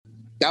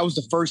that was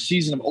the first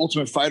season of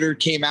Ultimate Fighter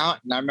came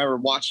out, and I remember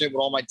watching it with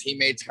all my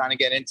teammates, kind of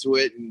get into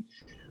it. And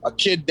a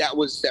kid that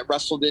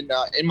wrestled in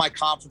my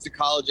conference in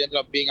college ended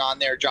up being on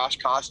there, Josh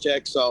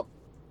Koscheck. So,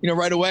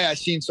 right away I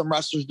seen some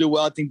wrestlers do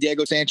well. I think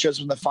Diego Sanchez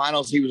was in the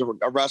finals. He was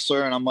a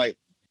wrestler, and I'm like,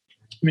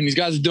 these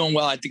guys are doing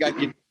well. I think I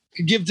could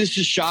give this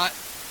a shot.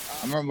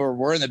 I remember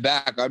we're in the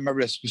back. I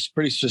remember this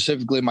pretty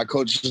specifically. My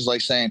coach was like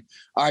saying,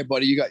 "All right,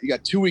 buddy, you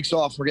got 2 weeks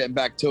off. We're getting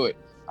back to it."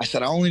 I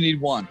said, "I only need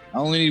one. I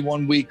only need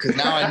 1 week," because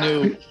now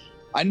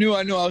I knew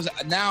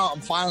now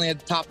I'm finally at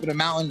the top of the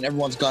mountain and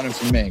everyone's gunning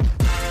for me.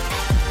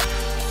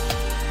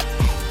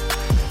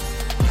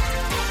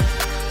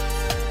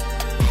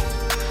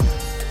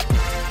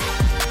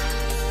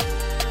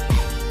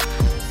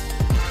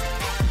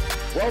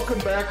 Welcome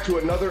back to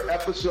another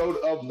episode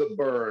of The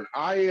Burn.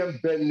 I am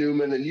Ben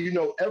Newman, and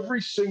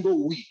every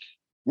single week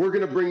we're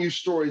going to bring you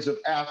stories of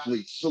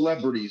athletes,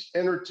 celebrities,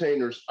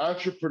 entertainers,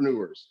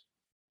 entrepreneurs,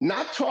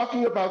 not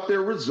talking about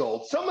their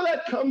results. Some of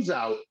that comes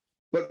out,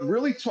 but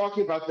really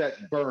talking about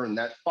that burn,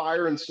 that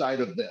fire inside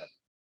of them.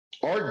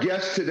 Our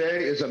guest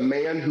today is a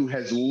man who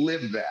has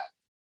lived that.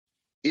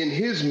 In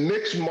his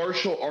mixed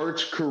martial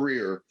arts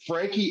career,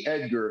 Frankie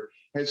Edgar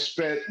has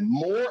spent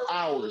more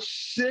hours,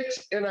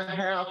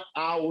 6.5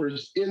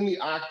 hours in the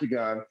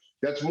octagon.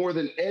 That's more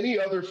than any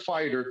other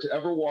fighter to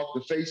ever walk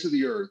the face of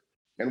the earth.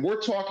 And we're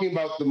talking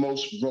about the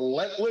most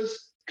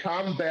relentless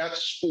combat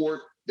sport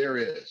there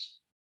is.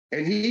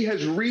 And he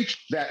has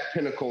reached that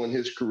pinnacle in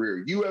his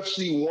career.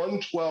 UFC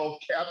 112,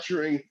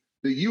 capturing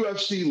the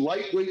UFC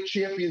Lightweight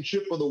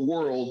Championship of the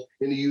world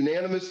in a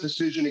unanimous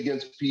decision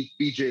against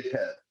BJ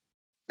Penn.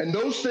 And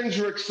those things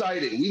are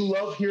exciting. We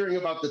love hearing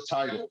about the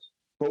titles.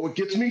 But what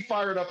gets me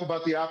fired up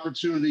about the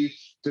opportunity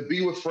to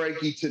be with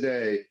Frankie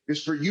today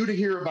is for you to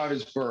hear about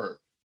his burn,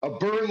 a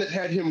burn that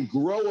had him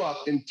grow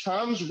up in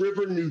Toms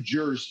River, New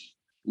Jersey,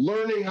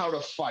 learning how to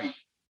fight,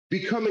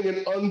 becoming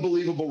an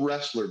unbelievable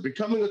wrestler,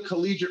 becoming a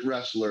collegiate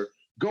wrestler,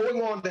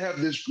 going on to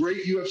have this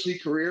great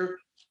UFC career.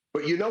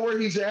 But you know where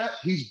he's at?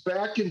 He's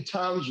back in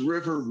Toms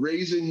River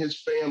raising his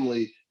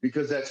family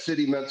because that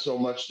city meant so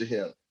much to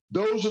him.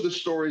 Those are the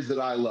stories that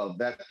I love,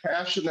 that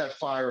passion, that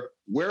fire,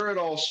 where it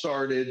all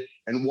started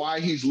and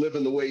why he's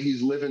living the way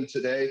he's living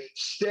today,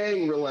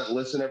 staying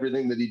relentless in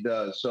everything that he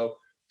does. So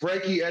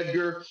Frankie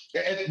Edgar,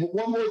 and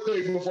one more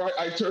thing before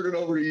I turn it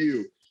over to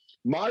you.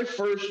 My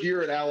first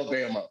year at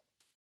Alabama,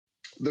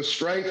 the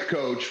strength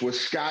coach was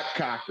Scott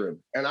Cochran.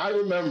 And I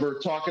remember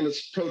talking to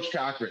Coach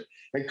Cochran.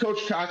 And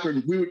Coach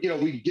Cochran, we'd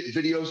get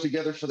videos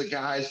together for the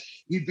guys.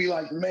 He'd be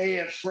like,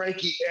 "Man,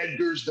 Frankie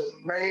Edgar's the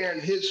man.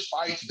 His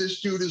fights, this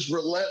dude is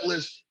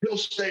relentless. He'll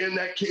stay in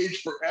that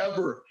cage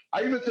forever."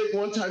 I even think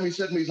one time he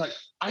said to me, he's like,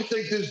 "I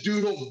think this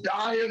dude will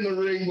die in the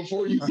ring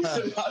before you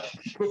get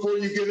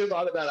him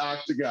out of that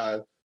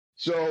octagon."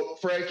 So,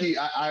 Frankie,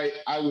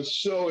 I was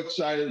so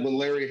excited when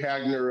Larry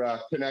Hagner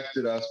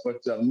connected us.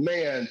 But,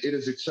 man, it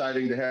is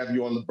exciting to have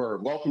you on The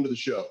Burn. Welcome to the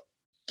show.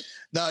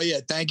 No, yeah,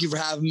 thank you for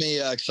having me.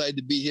 Excited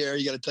to be here.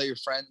 You got to tell your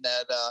friend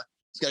that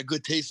he's got a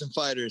good taste in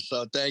fighters,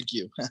 so thank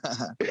you.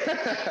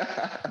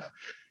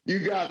 You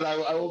got it.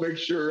 I will make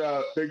sure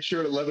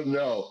to let him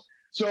know.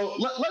 So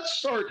let's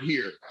start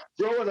here.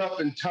 Growing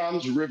up in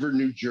Toms River,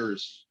 New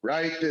Jersey,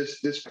 right?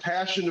 This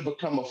passion to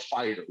become a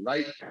fighter,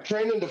 right?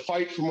 Training to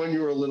fight from when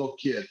you were a little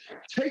kid.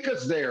 Take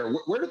us there.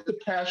 Where did the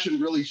passion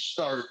really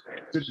start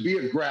to be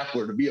a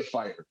grappler, to be a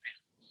fighter?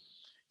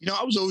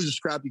 I was always a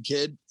scrappy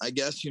kid, I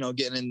guess,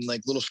 getting in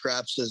like little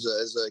scraps as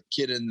a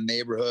kid in the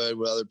neighborhood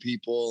with other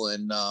people.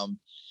 And,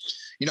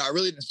 I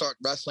really didn't start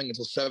wrestling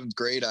until 7th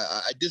grade.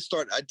 I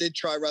did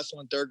try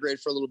wrestling in 3rd grade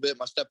for a little bit.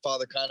 My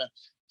stepfather kind of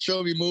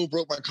showed me a move,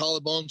 broke my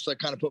collarbone. So that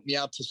kind of put me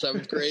out to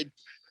 7th grade.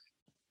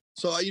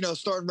 So,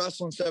 starting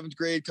wrestling 7th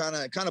grade, kind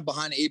of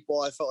behind the 8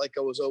 ball. I felt like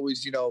I was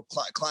always,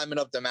 climbing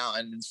up the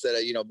mountain instead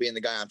of, being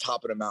the guy on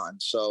top of the mountain.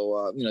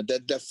 So,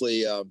 that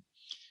definitely,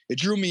 it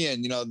drew me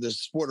in, the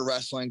sport of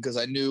wrestling, because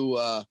I knew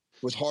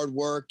with hard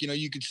work,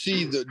 you could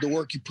see the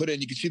work you put in,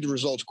 you could see the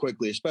results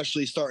quickly,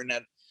 especially starting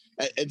at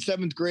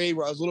 7th grade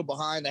where I was a little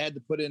behind. I had to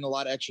put in a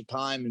lot of extra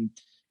time,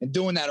 and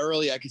doing that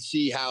early, I could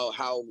see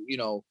how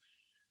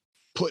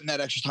putting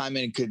that extra time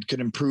in could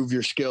improve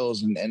your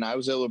skills. And I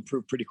was able to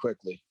improve pretty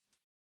quickly.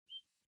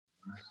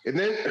 And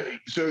then,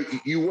 so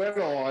you went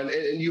on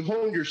and you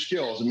honed your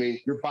skills. I mean,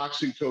 your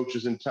boxing coach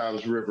is in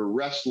Toms River,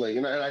 wrestling.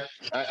 And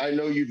I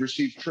know you've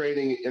received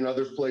training in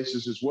other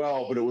places as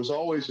well, but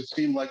it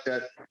seemed like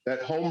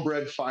that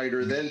homebred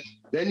fighter.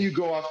 Then you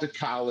go off to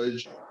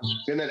college.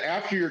 And then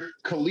after your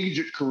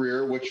collegiate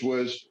career, which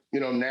was,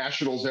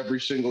 nationals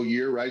every single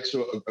year, right?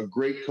 So a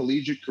great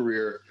collegiate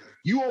career.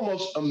 You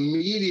almost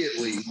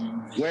immediately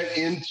went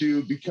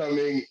into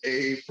becoming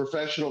a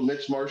professional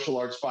mixed martial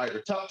arts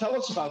fighter. Tell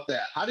us about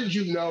that. How did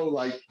you know,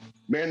 like,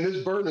 man,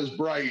 this burn is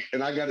bright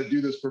and I got to do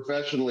this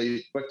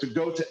professionally, but to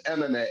go to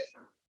MMA?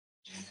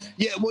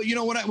 Yeah, well,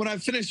 when I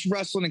finished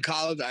wrestling in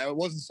college, I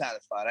wasn't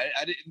satisfied.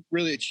 I didn't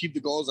really achieve the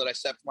goals that I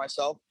set for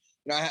myself.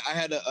 I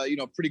had a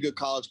pretty good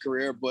college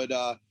career, but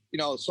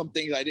some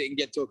things I didn't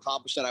get to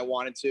accomplish that I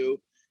wanted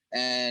to.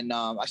 And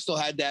I still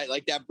had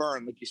that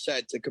burn, like you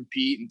said, to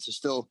compete and to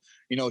still,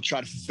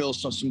 try to fulfill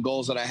some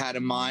goals that I had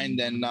in mind.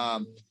 And,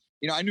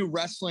 I knew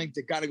wrestling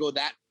to kind of go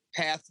that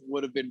path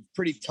would have been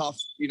pretty tough,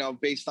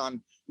 based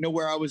on,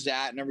 where I was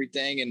at and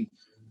everything. And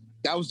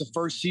that was the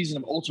first season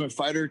of Ultimate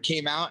Fighter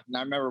came out. And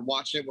I remember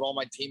watching it with all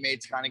my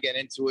teammates kind of get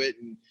into it.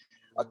 And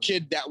a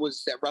kid that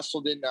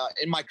wrestled in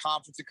my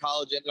conference in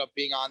college ended up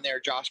being on there,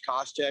 Josh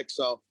Koscheck.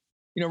 So,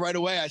 right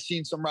away, I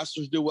seen some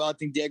wrestlers do well. I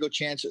think Diego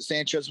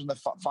Sanchez was in the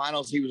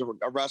finals. He was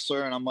a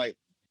wrestler. And I'm like,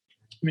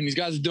 these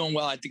guys are doing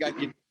well. I think I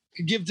could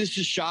give this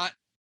a shot.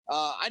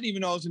 I didn't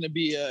even know I was going to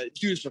be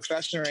do this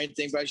professional or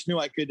anything, but I just knew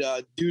I could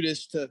do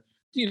this to,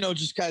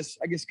 just guys,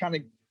 I guess, kind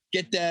of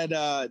get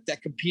that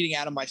competing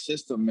out of my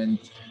system. And,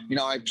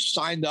 I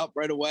signed up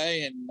right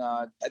away. And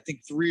I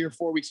think 3 or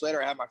 4 weeks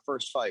later, I had my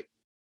first fight.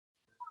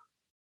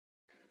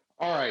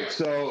 All right.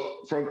 So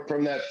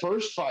from that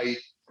first fight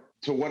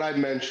to what I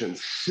mentioned,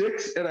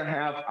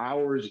 6.5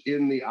 hours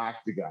in the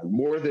octagon,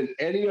 more than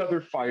any other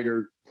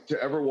fighter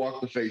to ever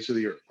walk the face of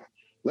the earth.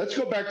 Let's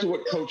go back to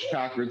what Coach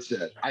Cochran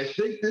said. I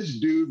think this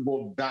dude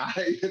will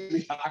die in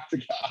the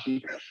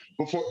octagon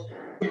before.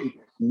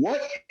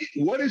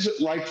 What is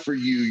it like for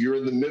you? You're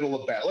in the middle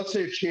of battle. Let's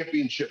say a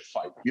championship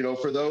fight.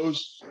 For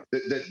those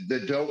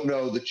that don't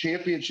know, the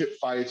championship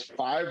fights,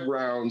 5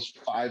 rounds,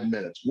 5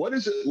 minutes. What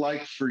is it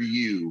like for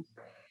you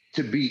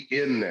to be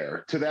in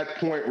there to that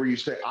point where you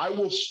say, I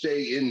will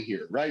stay in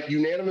here, right?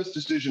 Unanimous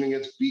decision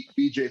against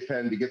BJ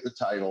Penn to get the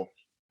title.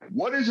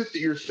 What is it that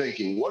you're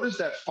thinking? What is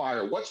that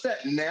fire? What's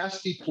that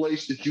nasty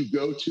place that you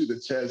go to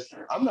that says,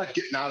 I'm not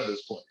getting out of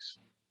this place?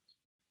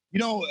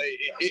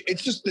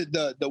 It's just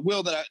the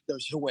will that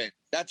there's to win.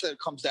 That's what it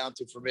comes down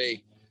to for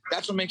me.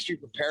 That's what makes me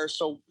prepare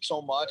so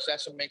much.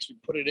 That's what makes me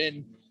put it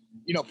in,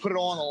 put it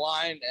all on the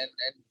line and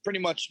pretty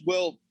much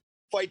will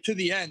fight to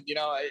the end,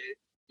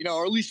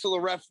 or at least till the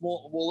ref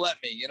will let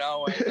me, and,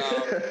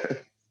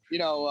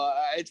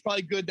 it's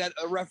probably good that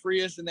a referee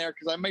isn't there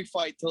because I may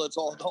fight till it's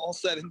all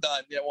said and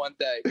done, one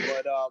day.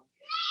 But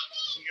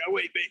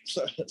wait,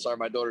 sorry,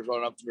 my daughter's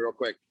running up to me real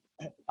quick.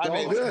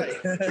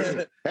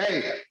 Good.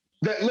 Hey,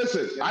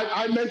 listen,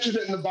 I mentioned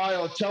it in the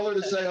bio. Tell her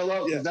to say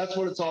hello because that's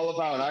what it's all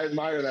about. I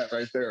admire that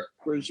right there.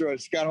 For sure.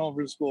 She got home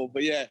from school,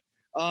 but yeah.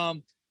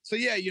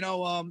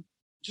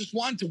 Just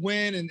wanted to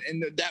win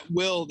and that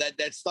will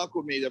that stuck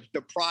with me.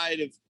 The pride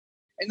of.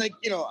 And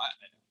you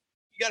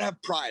got to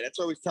have pride. That's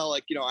what I always tell, I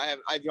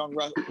have young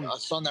a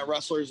son that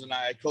wrestlers and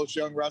I coach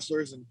young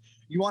wrestlers and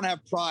you want to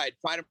have pride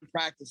in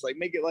practice,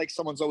 make it like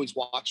someone's always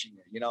watching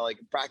you,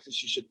 in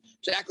practice, you should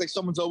act like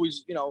someone's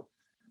always,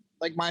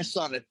 like my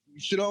son, you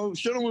should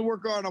only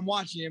work on, I'm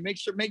watching you, make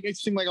it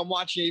seem like I'm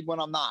watching you when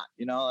I'm not,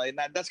 and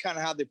that's kind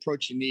of how the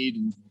approach you need.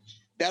 And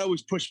that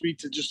always pushed me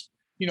to just,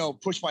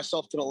 push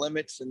myself to the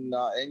limits and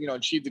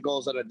achieve the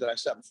goals that I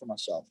set for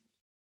myself.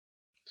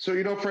 So,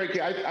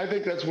 Frankie, I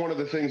think that's one of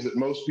the things that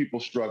most people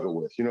struggle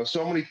with.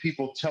 So many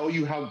people tell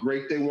you how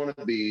great they want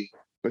to be,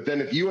 but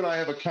then if you and I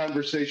have a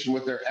conversation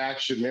with their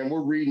action, man,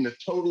 we're reading a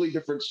totally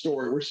different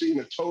story. We're seeing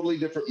a totally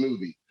different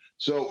movie.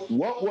 So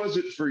what was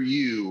it for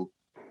you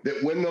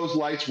that when those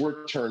lights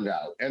were turned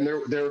out and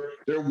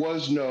there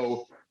was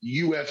no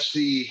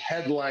UFC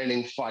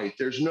headlining fight,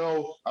 there's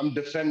no I'm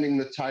defending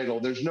the title,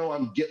 there's no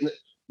I'm getting it.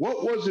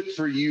 What was it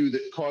for you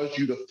that caused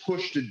you to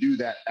push to do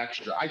that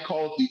extra? I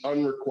call it the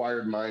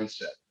unrequired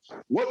mindset.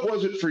 What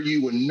was it for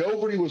you when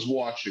nobody was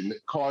watching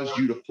that caused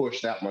you to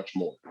push that much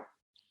more?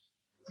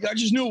 I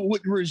just knew what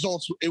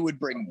results it would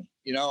bring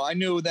me. I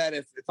knew that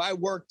if I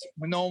worked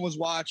when no one was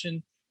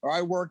watching or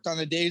I worked on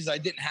the days I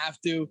didn't have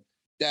to,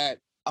 that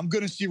I'm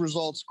going to see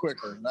results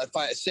quicker. And if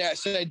I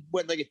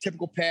went like a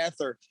typical path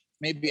or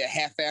maybe a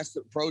half-assed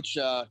approach,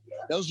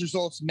 those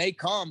results may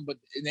come, but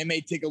they may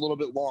take a little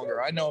bit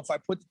longer. I know if I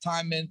put the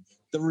time in,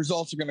 the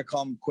results are going to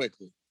come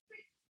quickly.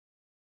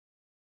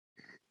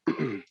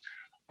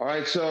 All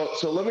right, so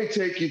let me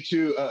take you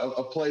to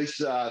a place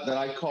that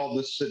I call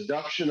the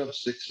seduction of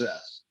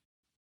success.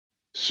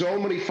 So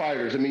many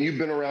fighters. You've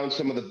been around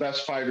some of the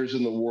best fighters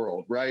in the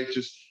world, right?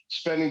 Just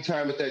spending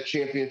time at that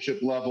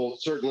championship level,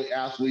 certainly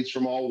athletes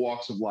from all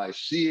walks of life,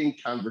 seeing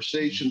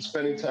conversations,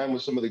 spending time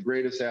with some of the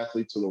greatest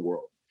athletes in the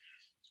world.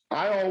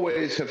 I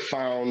always have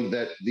found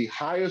that the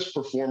highest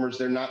performers,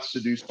 they're not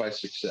seduced by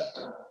success.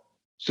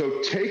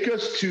 So take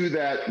us to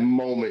that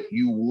moment.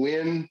 You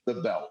win the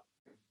belt.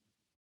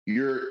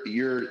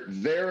 You're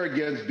there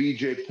against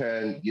BJ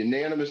Penn,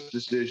 unanimous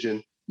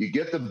decision. You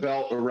get the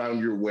belt around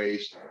your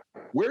waist.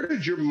 Where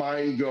did your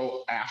mind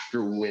go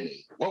after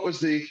winning? What was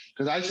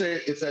because I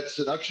say it's that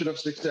seduction of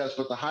success,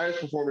 but the highest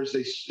performers,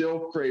 they still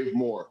crave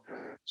more.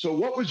 So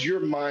what was your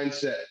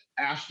mindset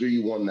after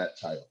you won that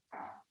title?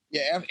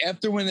 Yeah,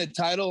 after winning the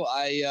title,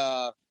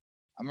 I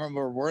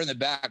remember we're in the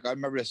back. I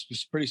remember this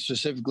pretty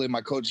specifically.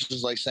 My coach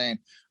was saying,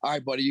 "All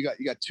right, buddy, you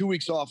got 2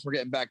 weeks off. We're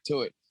getting back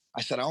to it."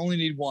 I said, "I only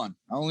need one.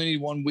 I only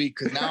need 1 week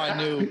because now I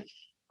knew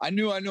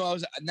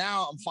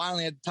now I'm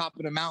finally at the top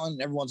of the mountain.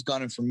 And everyone's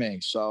gunning for me.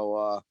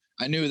 So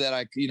I knew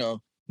that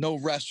no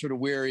rest for the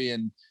weary.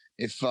 And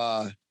if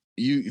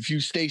if you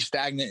stay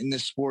stagnant in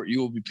this sport, you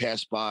will be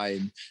passed by.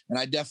 And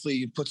I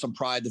definitely put some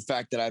pride in the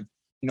fact that I've,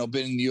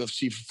 been in the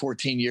UFC for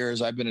 14 years.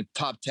 I've been a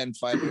top 10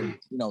 fighter,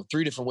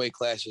 3 different weight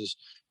classes,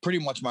 pretty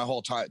much my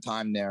whole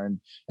time there. And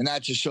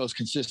that just shows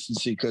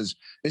consistency, because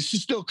it's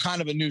just still kind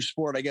of a new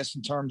sport, I guess,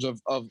 in terms of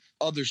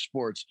other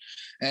sports.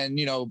 And,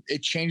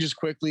 it changes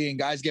quickly and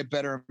guys get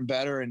better and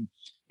better. And,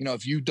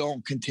 if you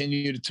don't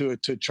continue to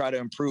try to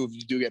improve,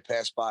 you do get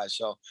passed by.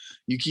 So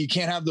you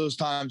can't have those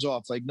times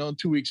off, like no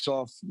 2 weeks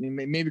off,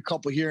 maybe a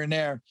couple here and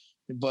there,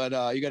 but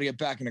you got to get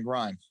back in the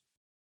grind.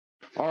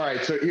 All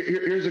right. So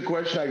here's a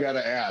question I got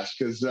to ask,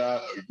 because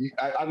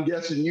I'm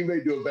guessing you may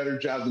do a better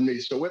job than me.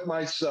 So with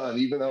my son,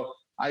 even though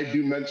I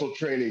do mental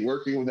training,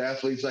 working with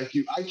athletes like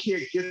you, I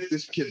can't get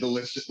this kid to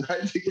listen,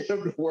 right? To get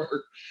him to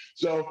work.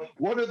 So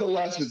what are the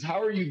lessons?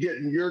 How are you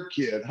getting your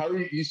kid?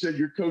 You said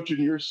you're coaching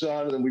your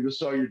son, and then we just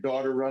saw your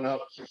daughter run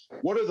up.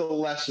 What are the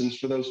lessons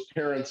for those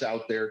parents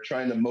out there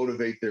trying to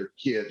motivate their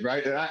kids,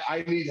 right? And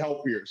I need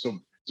help here. So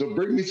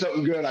bring me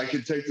something good I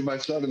can take to my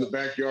son in the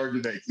backyard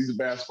today. He's a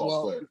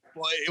basketball player.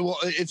 Well,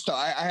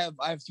 I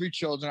have 3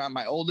 children.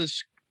 My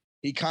oldest,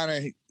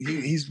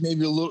 he's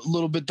maybe a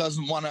little bit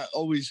doesn't want to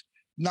always,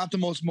 not the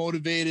most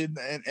motivated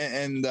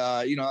and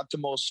not the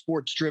most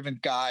sports driven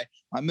guy.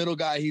 My middle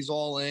guy, he's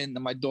all in.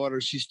 And my daughter,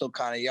 she's still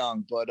kind of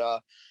young, but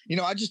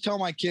I just tell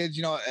my kids,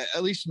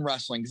 at least in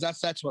wrestling, because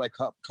that's what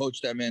I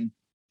coach them in.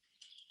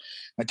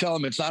 I tell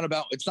them it's not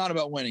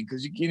about winning,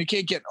 because you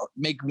can't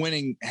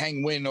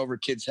hang winning over a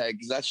kid's head,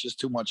 because that's just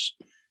too much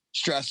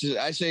stress.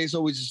 I say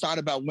it's not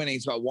about winning.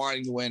 It's about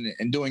wanting to win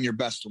and doing your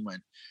best to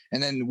win.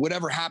 And then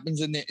whatever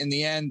happens in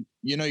the end,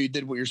 you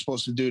did what you're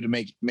supposed to do to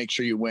make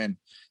sure you win.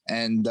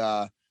 And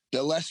the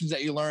lessons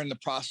that you learn in the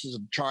process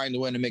of trying to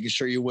win and making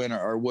sure you win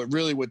are what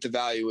the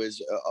value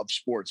is of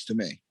sports to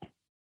me.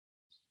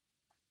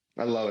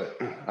 I love it.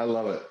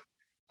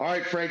 All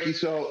right, Frankie.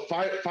 So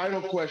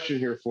final question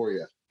here for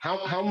you.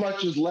 How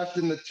much is left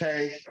in the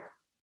tank,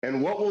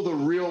 and what will the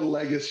real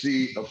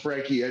legacy of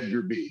Frankie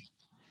Edgar be?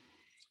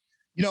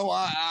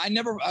 I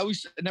never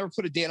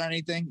put a date on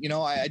anything.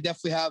 I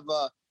definitely have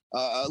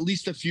at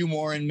least a few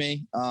more in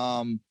me.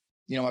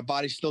 My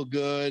body's still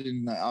good,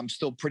 and I'm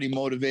still pretty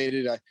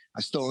motivated. I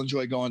still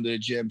enjoy going to the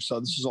gym,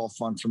 so this is all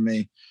fun for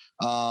me.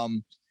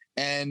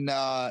 And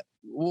what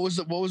was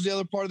the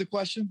other part of the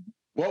question?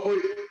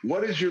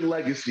 What is your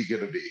legacy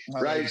going to be?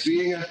 Right,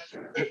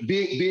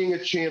 being a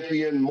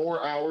champion,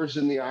 more hours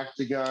in the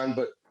octagon,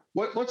 but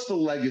what's the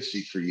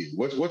legacy for you?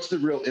 What's the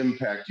real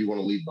impact you want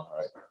to leave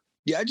behind?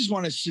 Yeah, I just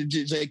want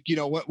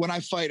to when I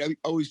fight,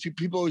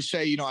 people always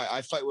say,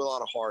 I fight with a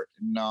lot of heart,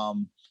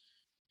 and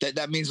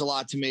that means a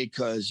lot to me,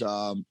 because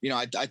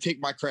I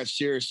take my craft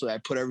seriously. I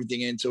put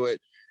everything into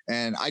it,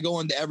 and I go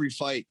into every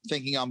fight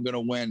thinking I'm going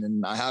to win,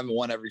 and I haven't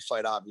won every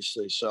fight,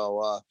 obviously.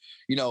 So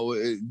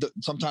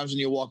sometimes when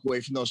you walk away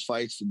from those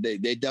fights, they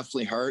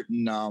definitely hurt,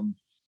 and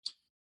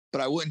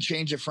but I wouldn't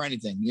change it for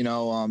anything.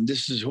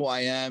 This is who I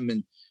am,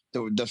 and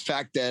the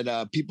fact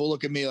that people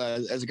look at me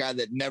as a guy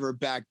that never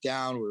backed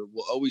down, or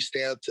will always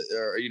stand up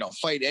to,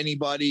 fight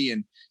anybody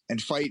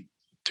and fight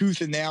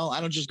tooth and nail.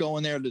 I don't just go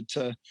in there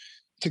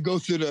to go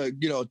through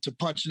to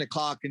punch in the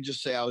clock and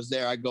just say I was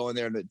there. I go in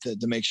there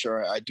to make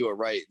sure I do it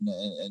right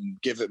and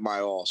give it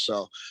my all.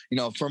 So,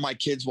 for my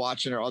kids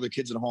watching or other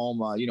kids at home,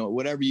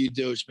 whatever you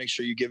do, just make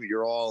sure you give it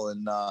your all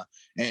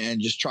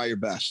and just try your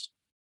best.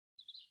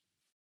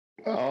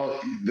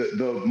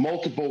 The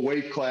multiple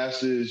weight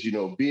classes,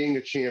 being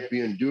a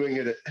champion, doing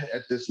it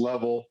at this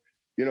level,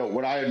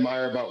 what I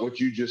admire about what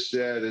you just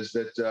said is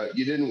that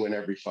you didn't win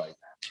every fight.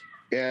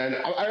 And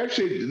I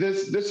actually,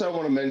 this I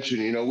want to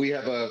mention, we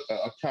have a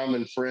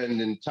common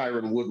friend in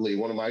Tyron Woodley,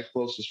 one of my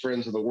closest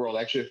friends in the world.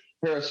 Actually,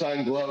 a pair of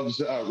signed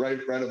gloves right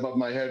above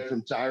my head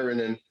from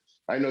Tyron. And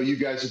I know you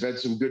guys have had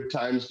some good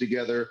times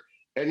together.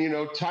 And,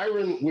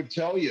 Tyron would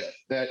tell you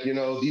that,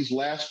 these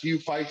last few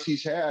fights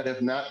he's had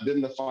have not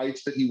been the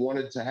fights that he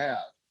wanted to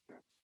have.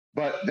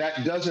 But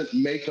that doesn't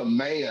make a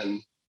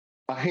man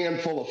a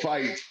handful of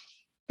fights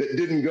that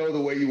didn't go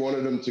the way you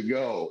wanted them to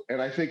go.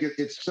 And I think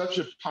it's such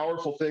a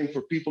powerful thing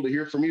for people to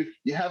hear from you.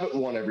 You haven't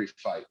won every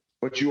fight,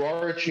 but you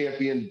are a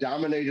champion,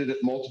 dominated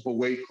at multiple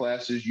weight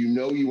classes.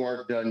 You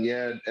aren't done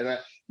yet. And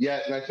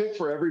I think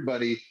for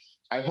everybody,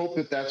 I hope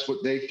that that's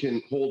what they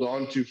can hold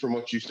on to from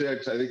what you said,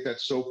 because I think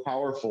that's so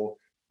powerful.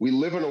 We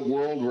live in a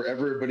world where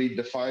everybody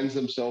defines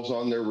themselves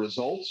on their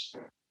results,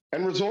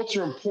 and results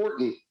are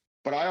important,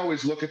 but I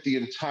always look at the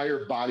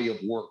entire body of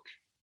work.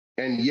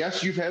 And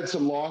yes, you've had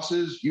some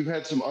losses. You've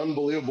had some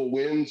unbelievable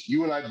wins.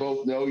 You and I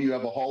both know you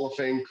have a Hall of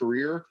Fame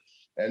career,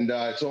 and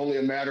it's only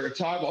a matter of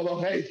time.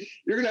 Although, hey,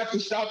 you're going to have to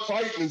stop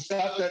fighting and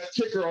stop that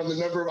ticker on the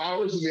number of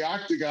hours in the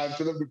octagon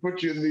for them to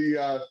put you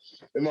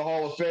in the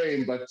Hall of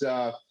Fame. But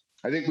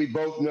I think we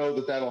both know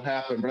that that'll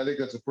happen. But I think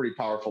that's a pretty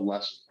powerful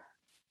lesson.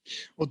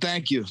 Well,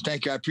 thank you. I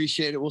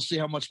appreciate it. We'll see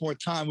how much more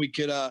time we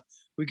could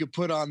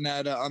put on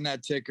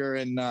that ticker,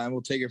 and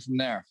we'll take it from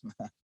there.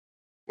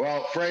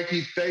 Well,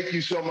 Frankie, thank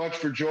you so much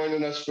for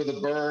joining us for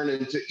The Burn.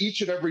 And to each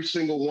and every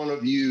single one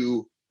of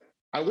you,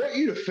 I want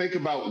you to think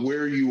about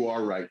where you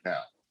are right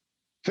now.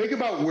 Think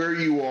about where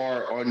you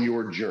are on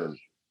your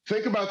journey.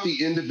 Think about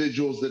the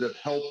individuals that have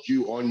helped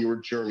you on your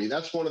journey.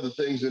 That's one of the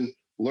things in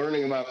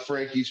learning about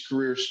Frankie's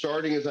career,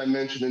 starting, as I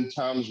mentioned, in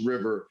Tom's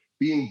River,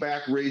 being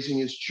back raising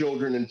his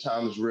children in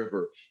Tom's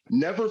River,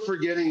 never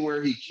forgetting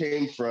where he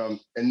came from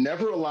and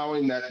never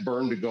allowing that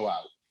burn to go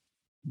out.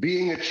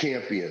 Being a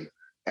champion,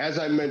 as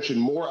I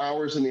mentioned, more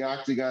hours in the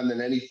octagon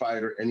than any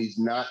fighter, and he's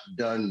not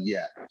done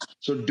yet.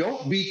 So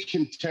don't be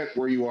content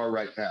where you are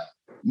right now.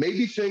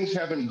 Maybe things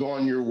haven't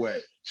gone your way.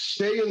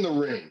 Stay in the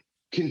ring.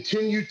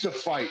 Continue to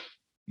fight.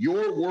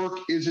 Your work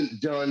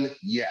isn't done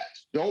yet.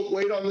 Don't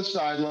wait on the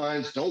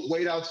sidelines. Don't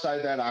wait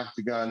outside that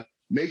octagon.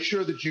 Make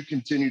sure that you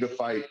continue to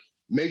fight.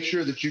 Make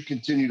sure that you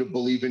continue to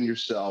believe in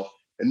yourself.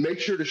 And make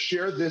sure to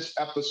share this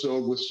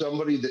episode with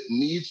somebody that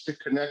needs to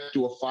connect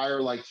to a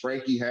fire like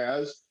Frankie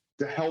has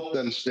to help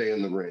them stay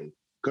in the ring.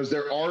 Because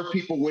there are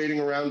people waiting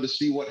around to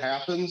see what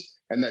happens,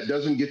 and that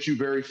doesn't get you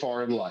very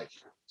far in life.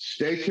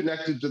 Stay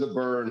connected to the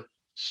burn.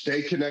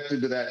 Stay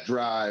connected to that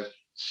drive.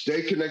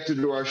 Stay connected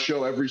to our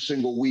show every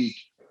single week.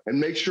 And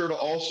make sure to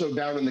also,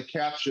 down in the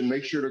caption,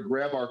 make sure to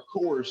grab our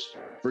course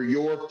for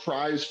your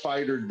prize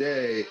fighter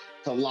day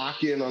to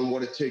lock in on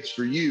what it takes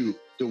for you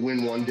to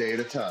win one day at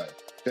a time.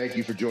 Thank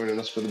you for joining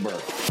us for The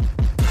Burn.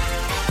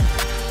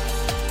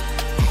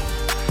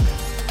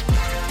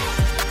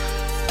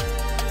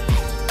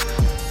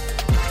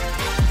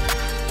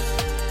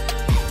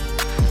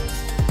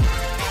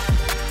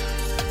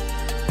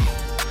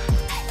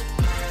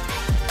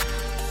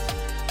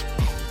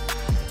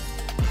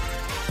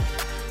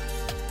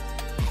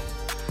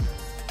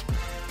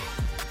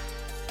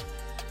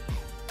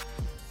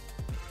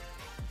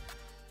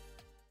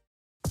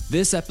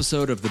 This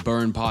episode of the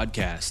Burn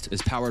Podcast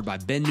is powered by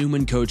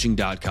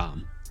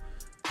BenNewmanCoaching.com,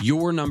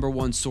 your number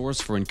one source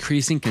for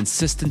increasing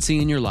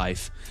consistency in your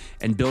life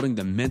and building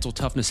the mental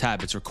toughness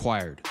habits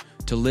required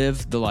to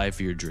live the life of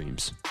your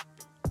dreams.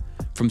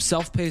 From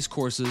self-paced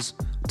courses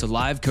to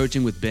live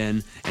coaching with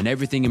Ben and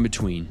everything in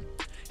between,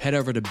 head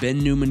over to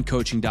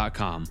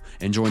BenNewmanCoaching.com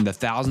and join the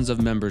thousands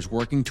of members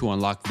working to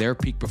unlock their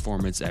peak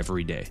performance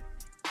every day.